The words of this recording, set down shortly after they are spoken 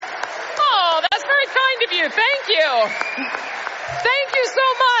you. Thank you. Thank you so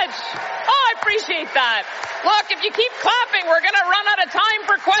much. Oh, I appreciate that. Look, if you keep clapping, we're going to run out of time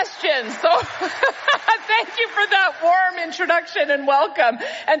for questions. So thank you for that warm introduction and welcome.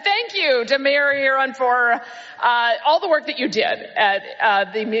 And thank you to Mayor Huron for all the work that you did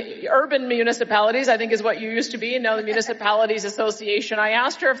at the urban municipalities, I think is what you used to be, and now the Municipalities Association. I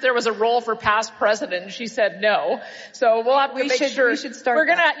asked her if there was a role for past president, and she said no. So we'll have to make sure. We should start.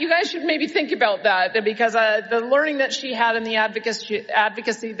 You guys should maybe think about that, because the learning that she had and the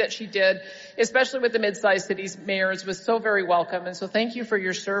advocacy that she did, especially with the mid-sized cities mayors, was so very welcome. And so thank you for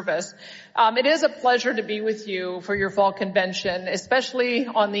your service. It is a pleasure to be with you for your fall convention, especially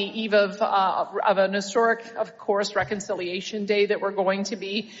on the eve of an historic, of course, Reconciliation Day that we're going to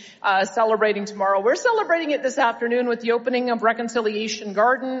be celebrating tomorrow. We're celebrating it this afternoon with the opening of Reconciliation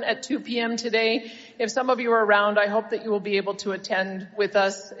Garden at 2 p.m. today. If some of you are around, I hope that you will be able to attend with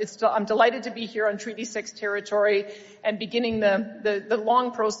us. I'm delighted to be here on Treaty 6 territory and beginning the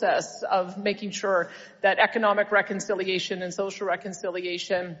long process of making sure that economic reconciliation and social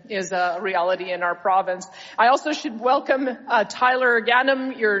reconciliation is a reality in our province. I also should welcome Tyler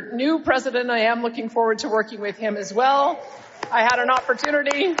Gannam, your new president. I am looking forward to working with him as well. I had an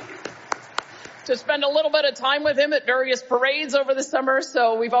opportunity to spend a little bit of time with him at various parades over the summer,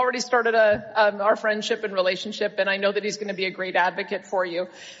 so we've already started our friendship and relationship, and I know that he's going to be a great advocate for you.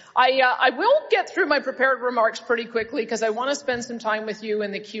 I will get through my prepared remarks pretty quickly because I want to spend some time with you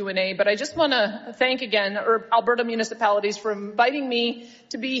in the Q&A, but I just want to thank again Alberta Municipalities for inviting me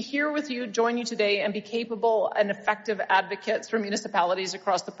to be here with you, join you today, and be capable and effective advocates for municipalities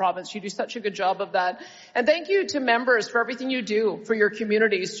across the province. You do such a good job of that. And thank you to members for everything you do for your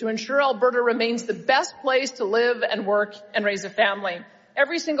communities to ensure Alberta remains the best place to live and work and raise a family.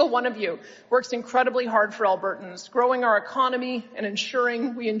 Every single one of you works incredibly hard for Albertans, growing our economy and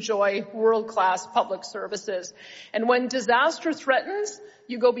ensuring we enjoy world-class public services. And when disaster threatens,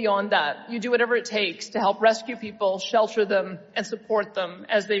 you go beyond that. You do whatever it takes to help rescue people, shelter them, and support them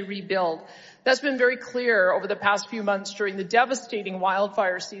as they rebuild. That's been very clear over the past few months during the devastating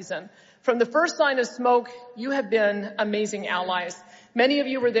wildfire season. From the first sign of smoke, you have been amazing allies. Many of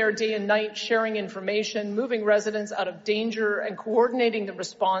you were there day and night sharing information, moving residents out of danger and coordinating the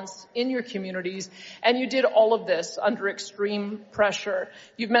response in your communities. And you did all of this under extreme pressure.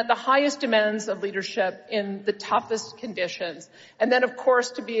 You've met the highest demands of leadership in the toughest conditions. And then, of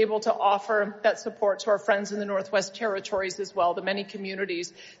course, to be able to offer that support to our friends in the Northwest Territories as well, the many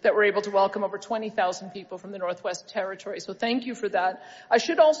communities that were able to welcome over 20,000 people from the Northwest Territories. So thank you for that. I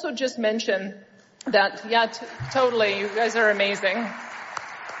should also just mention that, totally, you guys are amazing.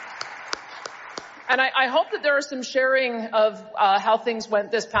 And I hope that there is some sharing of how things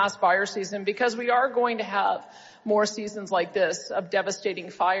went this past fire season, because we are going to have more seasons like this of devastating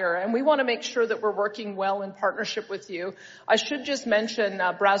fire, and we want to make sure that we're working well in partnership with you. I should just mention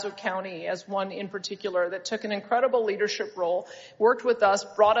Brazeau County as one in particular that took an incredible leadership role, worked with us,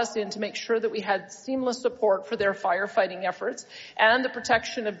 brought us in to make sure that we had seamless support for their firefighting efforts and the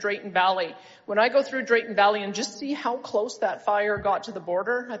protection of Drayton Valley. When I go through Drayton Valley and just see how close that fire got to the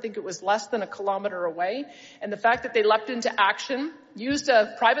border, I think it was less than a kilometer away, and the fact that they leapt into action, used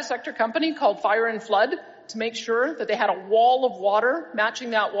a private sector company called Fire and Flood to make sure that they had a wall of water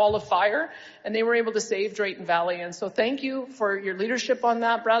matching that wall of fire, and they were able to save Drayton Valley. And so thank you for your leadership on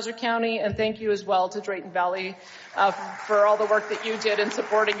that, Brazeau County, and thank you as well to Drayton Valley for all the work that you did in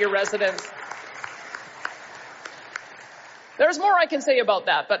supporting your residents. There's more I can say about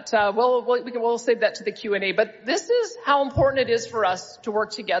that, but we'll save that to the Q&A. But this is how important it is for us to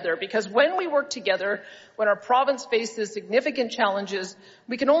work together, because when we work together, when our province faces significant challenges,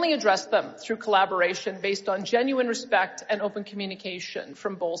 we can only address them through collaboration based on genuine respect and open communication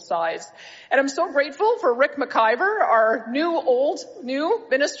from both sides. And I'm so grateful for Rick McIver, our new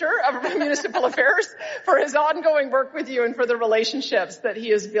Minister of Municipal Affairs, for his ongoing work with you and for the relationships that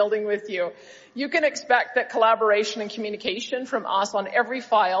he is building with you. You can expect that collaboration and communication from us on every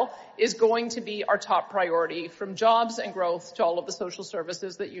file is going to be our top priority, from jobs and growth to all of the social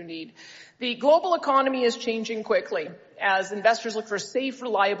services that you need. The global economy is changing quickly as investors look for safe,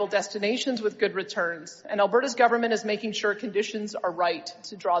 reliable destinations with good returns. And Alberta's government is making sure conditions are right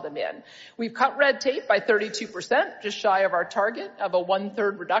to draw them in. We've cut red tape by 32%, just shy of our target of a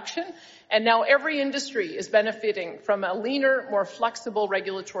 1/3 reduction. And now every industry is benefiting from a leaner, more flexible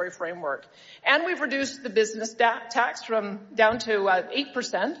regulatory framework. And we've reduced the business tax down to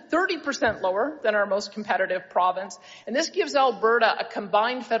 8%, 30% lower than our most competitive province. And this gives Alberta a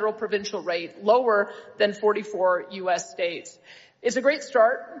combined federal-provincial rate lower than 44 U.S. states. It's a great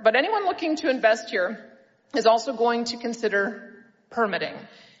start, but anyone looking to invest here is also going to consider permitting.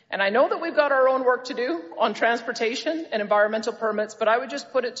 And I know that we've got our own work to do on transportation and environmental permits, but I would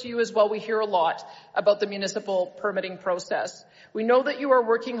just put it to you as well, we hear a lot about the municipal permitting process. We know that you are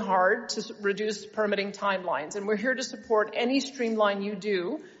working hard to reduce permitting timelines, and we're here to support any streamline you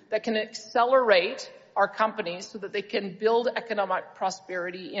do that can accelerate our companies so that they can build economic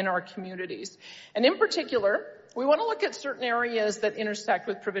prosperity in our communities. And in particular, we want to look at certain areas that intersect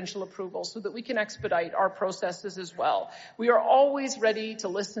with provincial approval so that we can expedite our processes as well. We are always ready to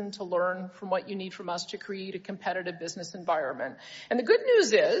listen, to learn from what you need from us to create a competitive business environment. And the good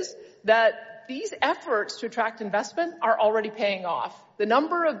news is that these efforts to attract investment are already paying off. The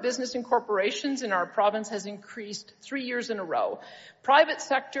number of business incorporations in our province has increased 3 years in a row. Private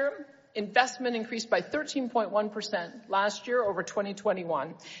sector investment increased by 13.1% last year over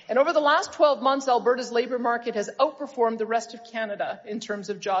 2021. And over the last 12 months, Alberta's labor market has outperformed the rest of Canada in terms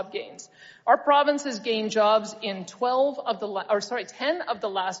of job gains. Our province has gained jobs in 10 of the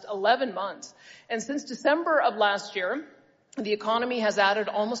last 11 months. And since December of last year, the economy has added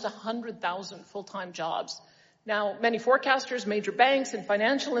almost 100,000 full-time jobs. Now, many forecasters, major banks, and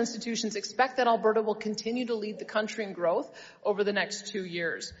financial institutions expect that Alberta will continue to lead the country in growth over the next 2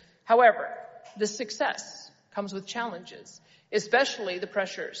 years. However, this success comes with challenges, especially the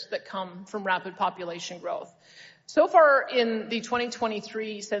pressures that come from rapid population growth. So far in the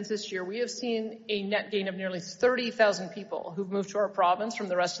 2023 census year, we have seen a net gain of nearly 30,000 people who've moved to our province from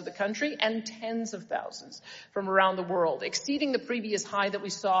the rest of the country and tens of thousands from around the world, exceeding the previous high that we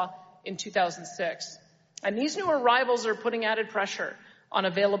saw in 2006. And these new arrivals are putting added pressure on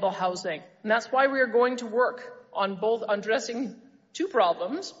available housing. And that's why we are going to work on both addressing two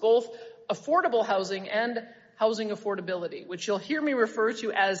problems, both affordable housing and housing affordability, which you'll hear me refer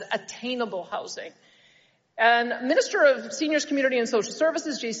to as attainable housing. And Minister of Seniors, Community and Social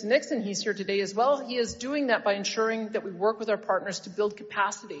Services, Jason Nixon, he's here today as well. He is doing that by ensuring that we work with our partners to build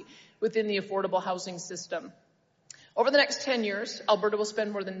capacity within the affordable housing system. Over the next 10 years, Alberta will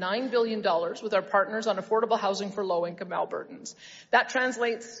spend more than $9 billion with our partners on affordable housing for low-income Albertans. That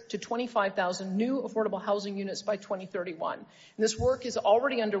translates to 25,000 new affordable housing units by 2031. And this work is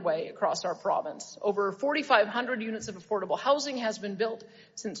already underway across our province. Over 4,500 units of affordable housing has been built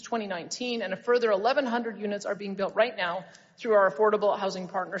since 2019, and a further 1,100 units are being built right now through our Affordable Housing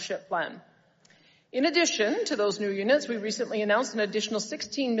Partnership Plan. In addition to those new units, we recently announced an additional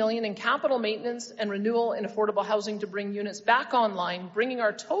 $16 million in capital maintenance and renewal in affordable housing to bring units back online, bringing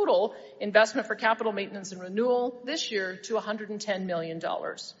our total investment for capital maintenance and renewal this year to $110 million.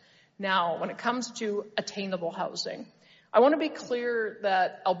 Now, when it comes to attainable housing, I want to be clear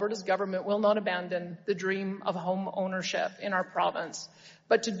that Alberta's government will not abandon the dream of home ownership in our province.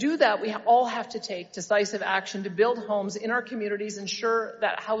 But to do that, we all have to take decisive action to build homes in our communities, ensure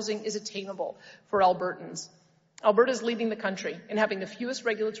that housing is attainable for Albertans. Alberta is leading the country in having the fewest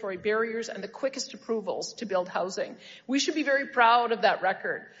regulatory barriers and the quickest approvals to build housing. We should be very proud of that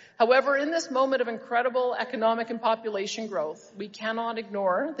record. However, in this moment of incredible economic and population growth, we cannot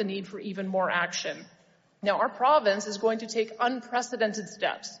ignore the need for even more action. Now, our province is going to take unprecedented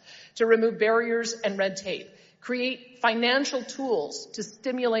steps to remove barriers and red tape, create financial tools to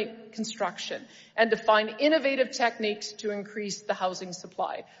stimulate construction, and to find innovative techniques to increase the housing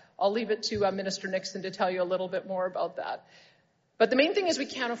supply. I'll leave it to Minister Nixon to tell you a little bit more about that. But the main thing is we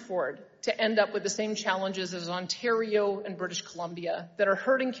can't afford to end up with the same challenges as Ontario and British Columbia that are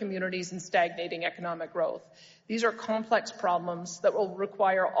hurting communities and stagnating economic growth. These are complex problems that will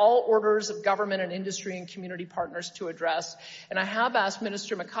require all orders of government and industry and community partners to address. And I have asked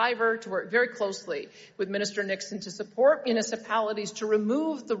Minister McIver to work very closely with Minister Nixon to support municipalities to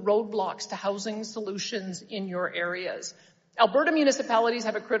remove the roadblocks to housing solutions in your areas. Alberta municipalities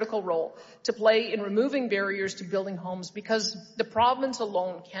have a critical role to play in removing barriers to building homes because the province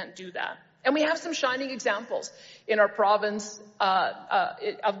alone can't do that. And we have some shining examples in our province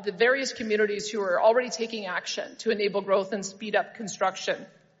of the various communities who are already taking action to enable growth and speed up construction.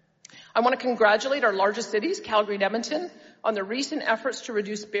 I want to congratulate our largest cities, Calgary and Edmonton, on their recent efforts to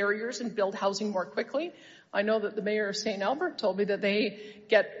reduce barriers and build housing more quickly. I know that the mayor of St. Albert told me that they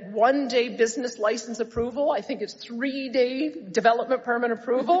get 1-day business license approval. I think it's 3-day development permit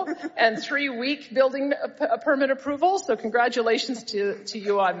approval and 3-week building permit approval. So congratulations to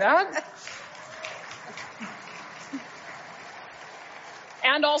you on that.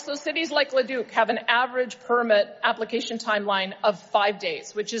 And also cities like Leduc have an average permit application timeline of 5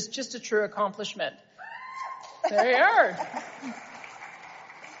 days, which is just a true accomplishment. There you are.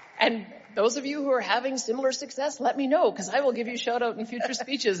 And those of you who are having similar success, let me know, because I will give you a shout out in future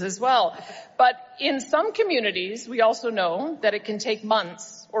speeches as well. But in some communities, we also know that it can take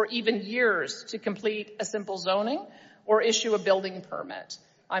months or even years to complete a simple zoning or issue a building permit.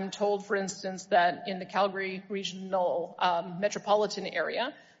 I'm told, for instance, that in the Calgary regional metropolitan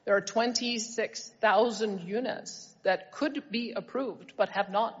area, there are 26,000 units that could be approved but have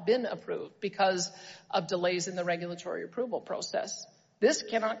not been approved because of delays in the regulatory approval process. This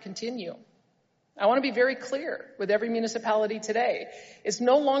cannot continue. I want to be very clear with every municipality today. It's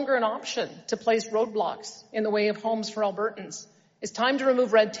no longer an option to place roadblocks in the way of homes for Albertans. It's time to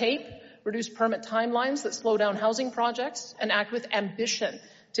remove red tape, reduce permit timelines that slow down housing projects, and act with ambition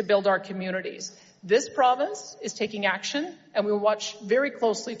to build our communities. This province is taking action, and we will watch very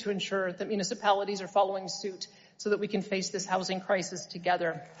closely to ensure that municipalities are following suit so that we can face this housing crisis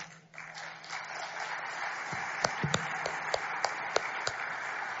together.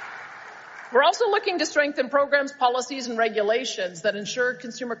 We're also looking to strengthen programs, policies, and regulations that ensure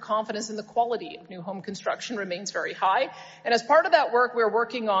consumer confidence in the quality of new home construction remains very high. And as part of that work, we're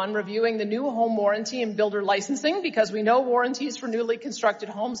working on reviewing the new home warranty and builder licensing, because we know warranties for newly constructed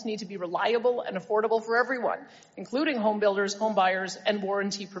homes need to be reliable and affordable for everyone, including home builders, home buyers, and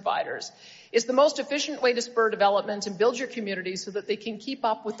warranty providers. It's the most efficient way to spur development and build your communities so that they can keep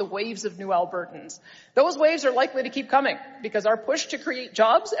up with the waves of new Albertans. Those waves are likely to keep coming because our push to create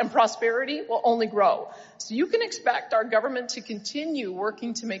jobs and prosperity will only grow. So you can expect our government to continue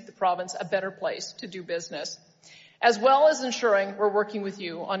working to make the province a better place to do business, as well as ensuring we're working with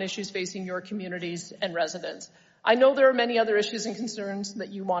you on issues facing your communities and residents. I know there are many other issues and concerns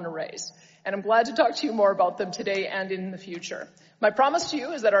that you want to raise, and I'm glad to talk to you more about them today and in the future. My promise to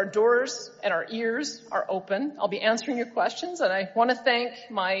you is that our doors and our ears are open. I'll be answering your questions, and I want to thank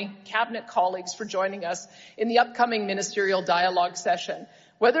my cabinet colleagues for joining us in the upcoming ministerial dialogue session.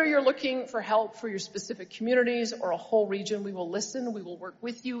 Whether you're looking for help for your specific communities or a whole region, we will listen. We will work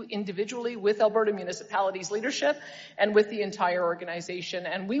with you individually, with Alberta Municipalities leadership, and with the entire organization.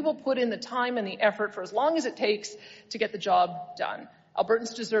 And we will put in the time and the effort for as long as it takes to get the job done.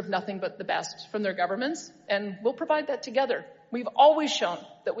 Albertans deserve nothing but the best from their governments, and we'll provide that together. We've always shown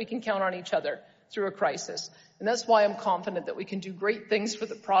that we can count on each other through a crisis. And that's why I'm confident that we can do great things for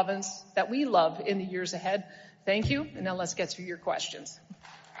the province that we love in the years ahead. Thank you, and now let's get to your questions.